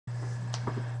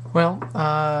Well,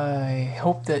 I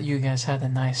hope that you guys had a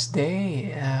nice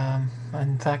day.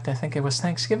 In fact, I think it was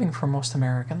Thanksgiving for most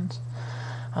Americans.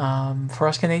 For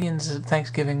us Canadians,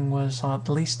 Thanksgiving was at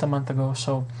least a month ago,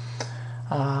 so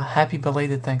happy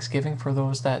belated Thanksgiving for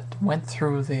those that went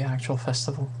through the actual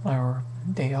festival or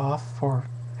day off or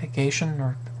vacation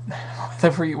or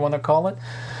whatever you want to call it.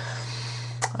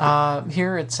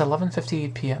 Here it's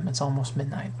 11:58 p.m. It's almost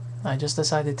midnight. I just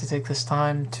decided to take this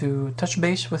time to touch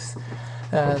base with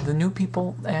the new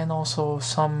people and also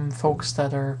some folks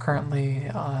that are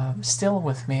currently still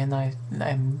with me, and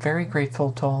I'm very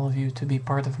grateful to all of you to be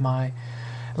part of my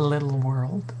little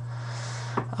world.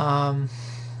 Um,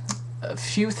 a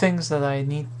few things that I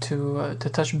need to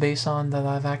touch base on that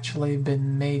I've actually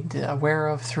been made aware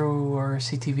of through our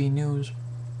CTV news.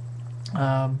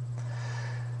 Um,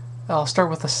 I'll start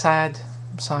with the sad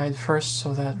side first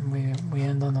so that we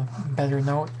end on a better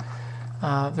note.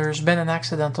 There's been an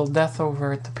accidental death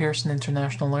over at the Pearson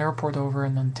International Airport over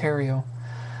in Ontario.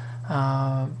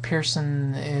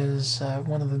 Pearson is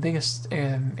one of the biggest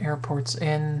airports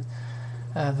in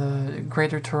the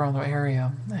Greater Toronto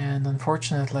area, and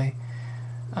unfortunately,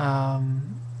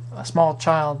 a small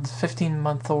child,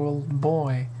 15-month-old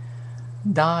boy,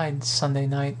 died Sunday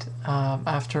night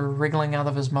after wriggling out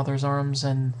of his mother's arms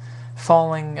and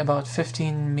falling about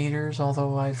 15 meters,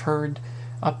 although I've heard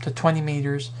up to 20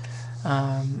 meters,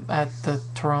 at the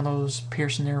Toronto's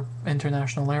Pearson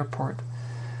International Airport.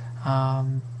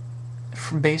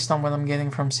 Based on what I'm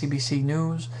getting from CBC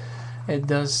News, it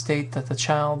does state that the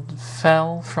child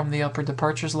fell from the upper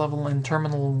departures level in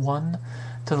Terminal 1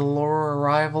 to the lower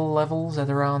arrival levels at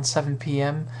around 7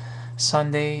 p.m.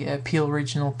 Sunday. Peel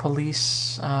Regional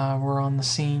Police were on the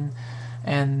scene,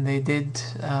 and they did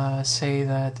say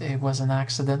that it was an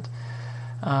accident.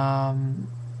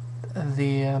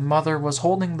 The mother was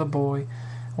holding the boy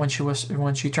when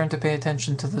she turned to pay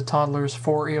attention to the toddler's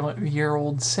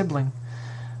 4-year-old sibling.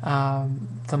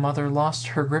 The mother lost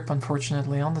her grip,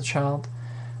 unfortunately, on the child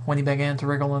when he began to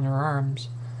wriggle in her arms,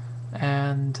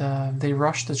 and they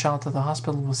rushed the child to the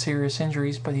hospital with serious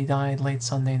injuries, but he died late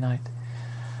Sunday night.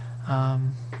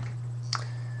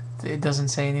 It doesn't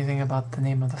say anything about the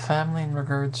name of the family in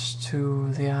regards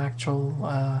to the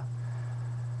actual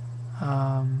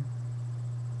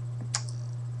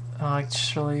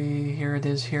actually, here it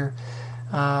is here.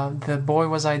 The boy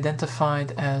was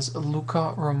identified as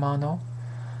Lucca Romano,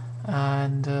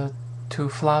 and to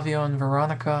Flavio and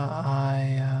Veronica,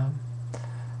 I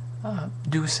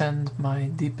do send my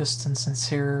deepest and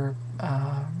sincere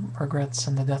regrets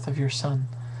in the death of your son.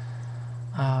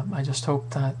 I just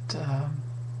hope that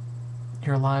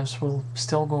your lives will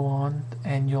still go on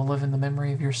and you'll live in the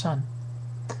memory of your son.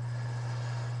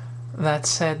 That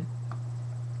said,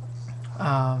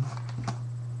 on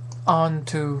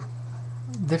to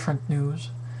different news,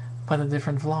 but a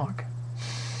different vlog.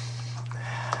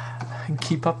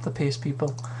 Keep up the pace,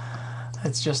 people.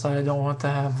 It's just that I don't want to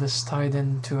have this tied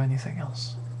into anything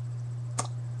else.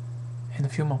 In a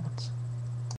few moments.